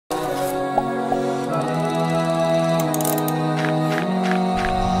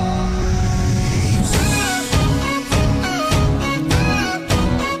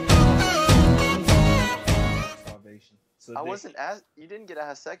wasn't as you didn't get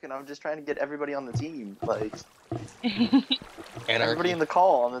a second. I was just trying to get everybody on the team, like everybody in the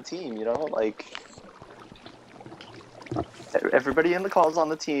call on the team. You know, like everybody in the calls on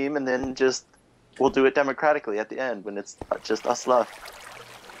the team, and then just we'll do it democratically at the end when it's just us left.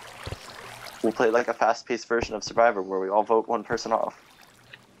 We'll play like a fast-paced version of Survivor where we all vote one person off.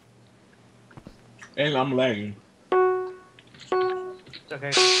 And I'm lagging. It's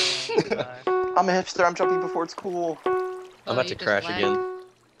okay. I'm a hipster. I'm jumping before it's cool. I'm about to crash again.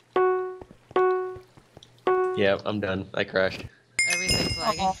 Yeah, I'm done. I crashed. Everything's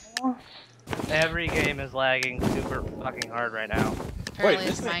lagging. Every game is lagging super fucking hard right now. Apparently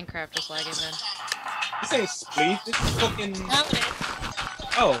it's Minecraft just lagging then. This ain't Spleef, this is fucking...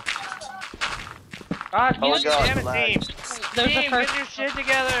 Oh. God, Oh God, damn it, team! Team, get your shit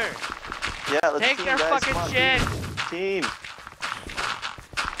together! Yeah, let's take team, their guys. fucking Come on, shit! Team!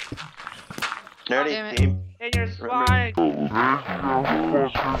 Nerdy, team. In your spine!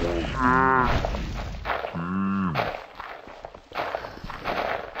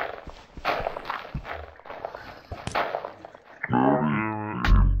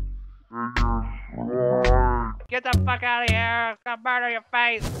 Get the fuck out of here! I'll murder your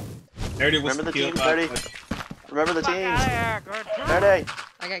face! Nerdy was Remember the team, killed Nerdy. Remember the team. Nerdy.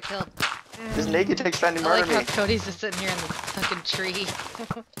 I got killed. This naked chick's trying to I like murder how me. Cody's just sitting here in the fucking tree.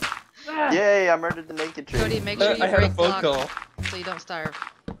 Yay, I murdered the naked tree. Cody, make sure you break block so you don't starve.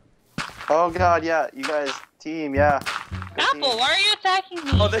 Oh God, yeah, you guys, team, yeah. Apple, why are you attacking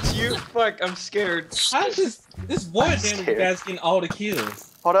me? Oh, that's you? Fuck, I'm scared. How's this one damn you guys getting all the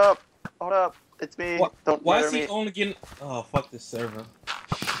kills? Hold up, it's me. Don't why murder is he me. only getting? Oh fuck this server.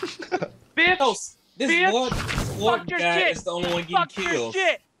 Bitch! No, this Bitch! one guy is the only one getting kills.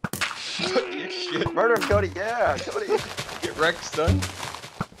 Shit! Fuck your shit. Murder him, Cody. Yeah, Cody. Get wrecked, son.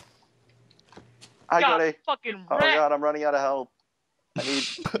 Hi, Cody. Fucking oh God, I'm running out of help. I need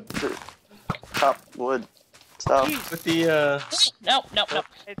to chop wood stuff. With the No.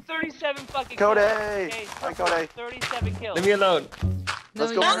 It's 37 fucking Cody. kills. Okay, Hi, Cody. 37 kills. leave me alone.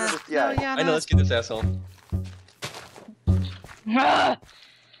 Let's go murder this guy. I know, let's get this asshole.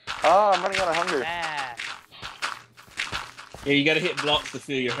 Oh, I'm running out of hunger. Yeah, you gotta hit blocks to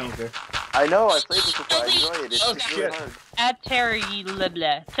feel your hunger. I know, I played this before. I enjoy it. It's Oh, just shit. really hard. Add Terry, blah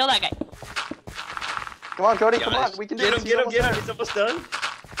blah. Kill that guy. Come on, Cody, come on. We can do Get this. him, get him, get him. He's almost done.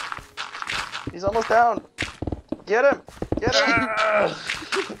 He's almost down. Get him. Get him.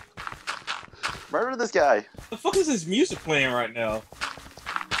 Murder this guy. The fuck is this music playing right now?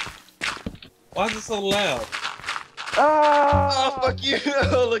 Why is it so loud? Ah! Oh, fuck you.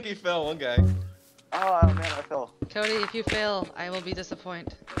 Oh, look, he fell. One guy. Oh, man, I fell. Cody, if you fail, I will be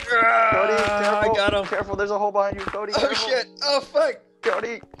disappointed. Cody, careful. I got him. Careful, there's a hole behind you, Cody. Oh, Careful. shit. Oh, fuck.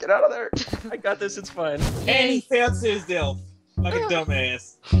 Cody, get out of there. I got this. It's fine. And he fell to his death. Like a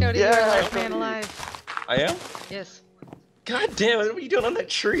dumbass. Cody, you're the Yeah, last man Cody. alive. I am? Yes. God damn it. What are you doing on that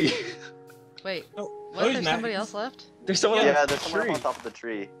tree? Wait, Oh, what? he's There's not. somebody else left? There's someone on Yeah, the there's someone tree. up on top of the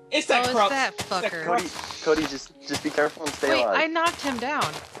tree. It's that Oh, crop. it's that It's fucker. Cody, just be careful and stay Wait, alive. I knocked him down.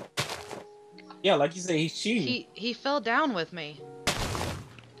 Yeah, like you say, he's cheating. He fell down with me.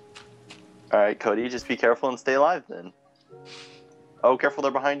 Alright, Cody, just be careful and stay alive then. Oh, careful,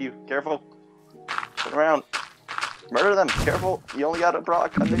 they're behind you. Careful. Turn around. Murder them. Careful. You only got a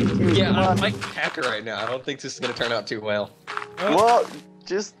Brock underneath you. Yeah, Come I'm on. like hacker right now. I don't think this is gonna turn out too well. Well,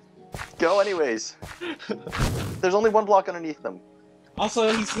 just go anyways. There's only one block underneath them.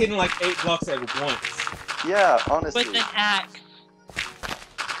 Also, he's hitting like 8 blocks at once. Yeah, honestly. With an axe.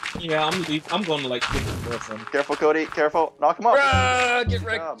 Yeah, I'm going to like pick him or something. Careful, Cody. Careful. Knock him off. Ah, get Good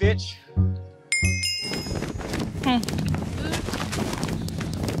wrecked, job. bitch.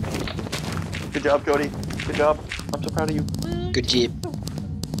 Good job, Cody. Good job. I'm so proud of you. Good job.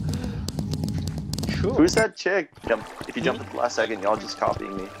 Cool. Who's that chick? If you jump at the last second, y'all just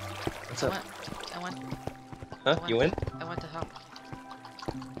copying me. What's up? I went. Huh? You win? I went to help.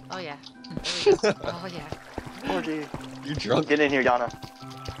 Oh yeah. There we go. Oh yeah. Orgy. You drunk? Get in here, Yana.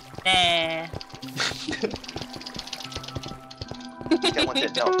 Nah. Get one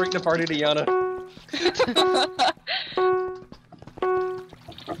hit. No. Bring the party to Yana.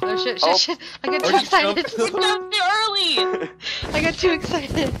 Oh shit, Oh. shit. I got Oh, too you excited. It's too early. I got too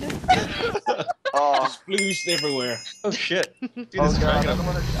excited. Oh, Splooshed everywhere. Oh shit. Dude, oh this God. dragon.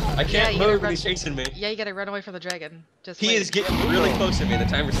 I Yeah, can't you gotta move when run- he's chasing me. Yeah, you gotta run away from the dragon. Just He wait. is getting really close to me and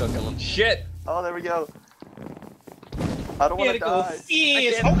the timer's still going. Shit. Oh, there we go. I don't want Here to it goes. die.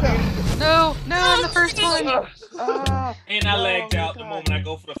 Yes. No, no, I'm the first one. Ah, And I no, lagged out the God. moment I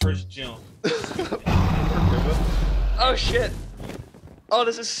go for the first jump. Oh shit. Oh,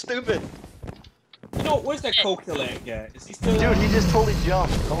 this is stupid. You know, where's that co-killer at, guy? Is he still Dude, he just totally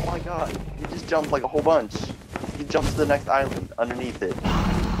jumped. Oh my god. He just jumped like a whole bunch. He jumped to the next island underneath it.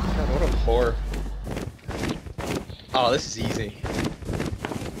 God, what a whore. Oh, this is easy.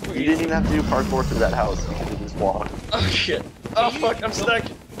 You didn't even have to do parkour through that house. You could just walk. Oh shit. Oh fuck, I'm stuck.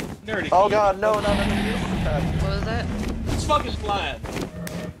 nerdy? Oh god, no. What was that? He's fucking flying.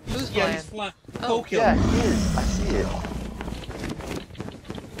 Who's Yeah, flying? he's flying. Oh. Co-killer. Yeah, he is. I see it.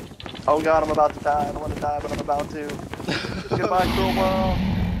 Oh god, I'm about to die. I don't want to die, but I'm about to. Goodbye, cruel world.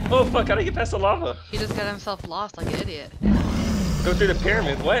 Oh fuck, how do you get past the lava? He just got himself lost like an idiot. Go through the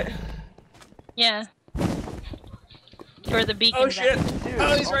pyramid, what? Yeah. Where the beacon Oh is shit! at. Dude,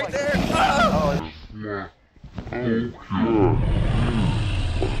 Oh, he's oh right my there! God. Oh.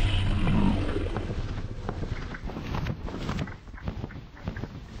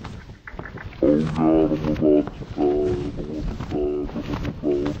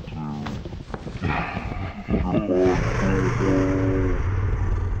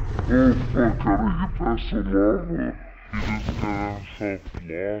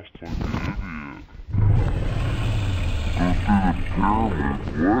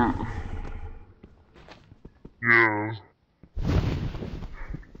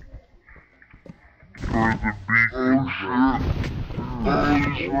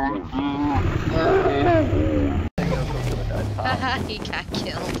 Oh, Haha, he got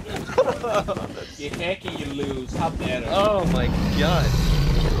killed. You hack and you lose. How bad are Oh my god.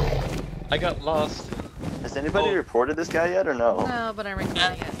 I got lost. Has anybody Oh. reported this guy yet or no? No, but I'm recording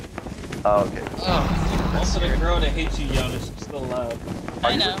it. Oh, okay. Oh, Also, the girl that hates you, Giannis, she's still alive. Are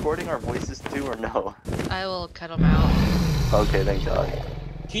I you know. recording our voices too or no? I will cut him out. Okay, thank god.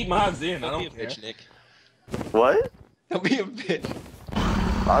 Keep mine in, I don't be a don't care. bitch, Nick. What? Don't be a bitch.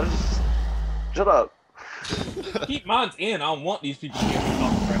 I just... Shut up. Keep mine in, I don't want these people here to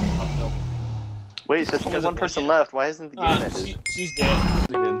talk crap about myself. Wait, there's only one person left. Why isn't the game ended? She's dead.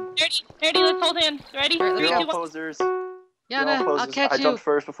 Nerdy, let's hold hands. Ready? Alright, Three, You're all two, one. posers. You're all Yana, I'll posers. catch I you. jumped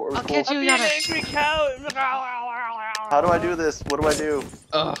first before it was I'll cool. catch you, Yana. angry cow. How do I do this? What do I do?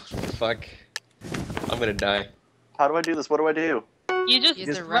 Oh, fuck. I'm gonna die. How do I do this? What do I do? You just You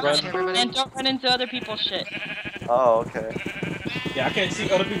have to run run to everybody. and don't run into other people's shit. Oh, okay. Yeah, I can't see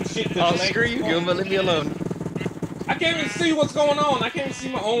other people's shit. 'cause Oh, the leg- screw you, Goomba. Leave me alone. I can't even see what's going on. I can't even see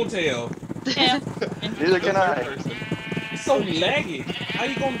my own tail. Yeah. Neither can I. It's so laggy. How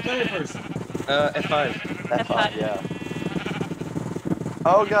you going to third person? F5. F5, yeah.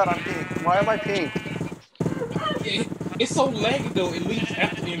 Oh god, I'm pink. Why am I pink? It's so laggy though. It leaves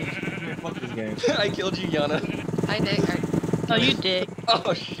after the end. Fuck this game. I killed you, Yana. Hi, Nick. Oh, you did.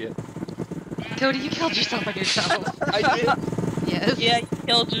 Oh, shit. Cody, you killed yourself on yourself. I did. Yes. Yeah, you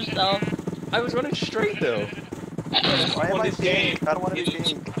killed yourself. I was running straight, though. Why am On I this pink? game, I don't want to be it-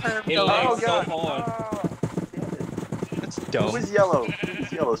 pink. It Oh lags so god. hard. Oh, damn it. That's Who dumb. is yellow? Who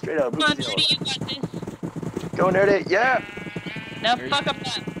is yellow? Straight up. Who Come on, is yellow? Nerdy, you got this. Go nerdy. Yeah. Now fuck up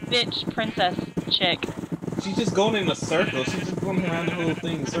that bitch princess chick. She's just going in a circle. She's just going around the whole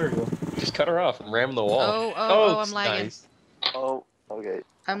thing in a circle. Just cut her off and ram the wall. Oh, I'm it's lagging. nice. Oh, okay.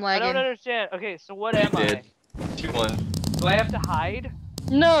 I'm I don't lagging. understand. Okay, so what You am I? did. 2-1. Do I have to hide?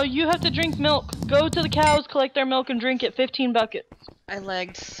 No, you have to drink milk. Go to the cows, collect their milk, and drink it. 15 buckets. I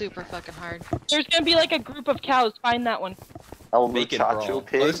lagged super fucking hard. There's gonna be like a group of cows. Find that one. El Bacon muchacho brawl.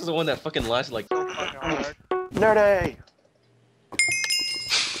 pig. Oh, this is the one that fucking lasted like... So fucking hard. Nerdy.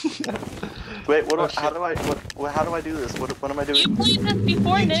 Wait, what? How do I? How do I do this? What am I doing? You played this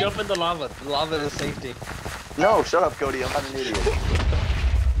before, You Nick. jump in the lava. The lava is safety. No, shut up, Cody. I'm not an idiot.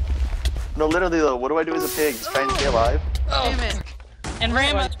 No, literally though. What do I do as a pig? Just trying to stay alive? Oh, Damn it. And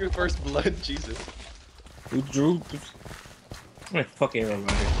ram I up. drew first blood. Jesus. Who drew? Man, fuck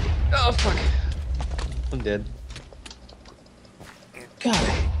everybody. Oh, fuck. I'm dead. God.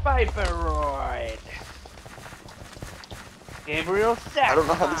 Viperoid. Gabriel Sack. I don't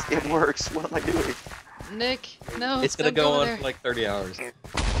know how this game works. What am I doing? Nick, no. It's gonna don't go on there. for like 30 hours.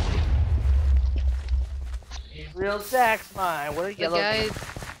 Gabriel Sack's mine. What a The yellow. guy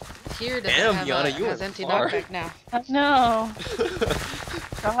here doesn't Damn, have Yana, you has are empty far. knockback now. No.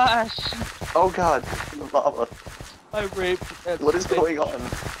 Gosh. Oh god, the lava. I raped What is going on?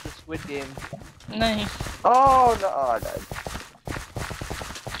 the Squid Game. Nice. Oh no, I died.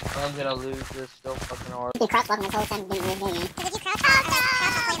 I'm gonna lose this so fucking hard. You crouch walking this whole time being weird game. Because if you crouch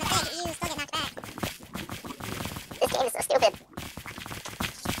walk, you still get knocked back. This game is so stupid.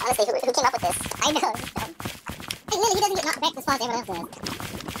 Honestly, who came up with this? I know, it's dumb. Hey, literally, he doesn't get knocked back as far as everyone else does.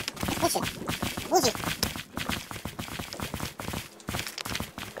 It's bullshit. Bullshit.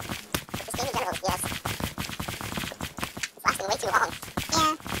 This game in general, yes. It's lasting way too long.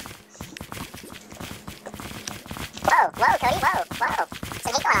 Yeah.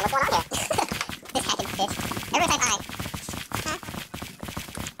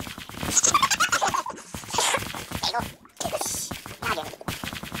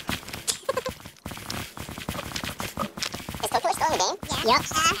 Yep.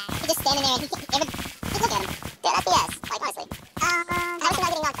 He's just standing there and just look at him. Dude, that's BS. Like, honestly. How is he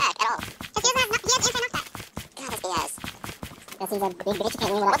not getting knocked back at all? Because he has anti-knockback. God, that's BS. That seems like a big bitch. You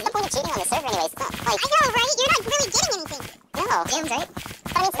can't win without. What's the point of cheating on the server anyways? It's not like... I know, right? You're not really getting anything. No. Games, right?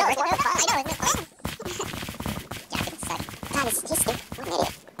 But I mean, still, it's more fun. I know, isn't it fun? Yeah, it's sick. God, he's stupid. What an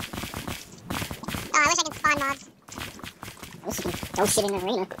idiot. Oh, I wish I could spawn mobs. I wish you could throw shit in an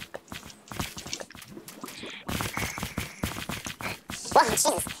arena. Whoa,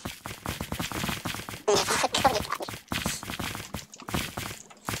 Jesus. This is gonna take forever.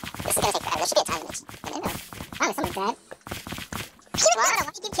 There should be a time limit. I don't know. I don't know, something like that. Well, I don't know.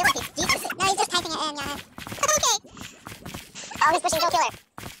 Why do you keep killing people? Jesus. No, he's just typing it in, yeah. Okay. Oh, he's pushing Co-Killer.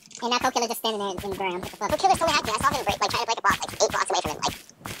 And now Co-Killer's just standing there in the ground. What the fuck? Co-Killer's totally hacking. I saw him trying to break a block, 8 blocks away from him,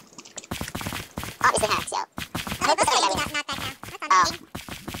 obviously hacks, yo. I hope this guy got knocked back now. That's not me.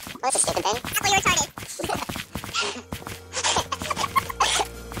 Well, that's a stupid thing. That's why you're retarded.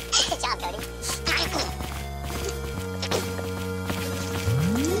 Good job, Cody.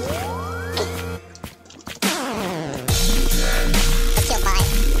 Let's kill 5.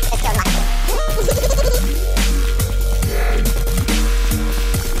 Let's kill Lucky.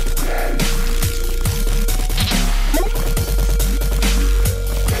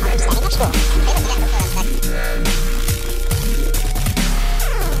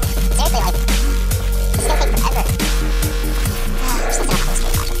 Seriously, like, this is gonna take forever. There's something about this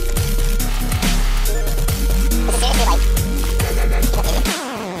game, watch it. This is seriously like, you know, idiot.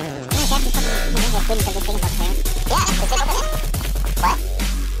 Yeah, exactly. Fucking, because they're taking about the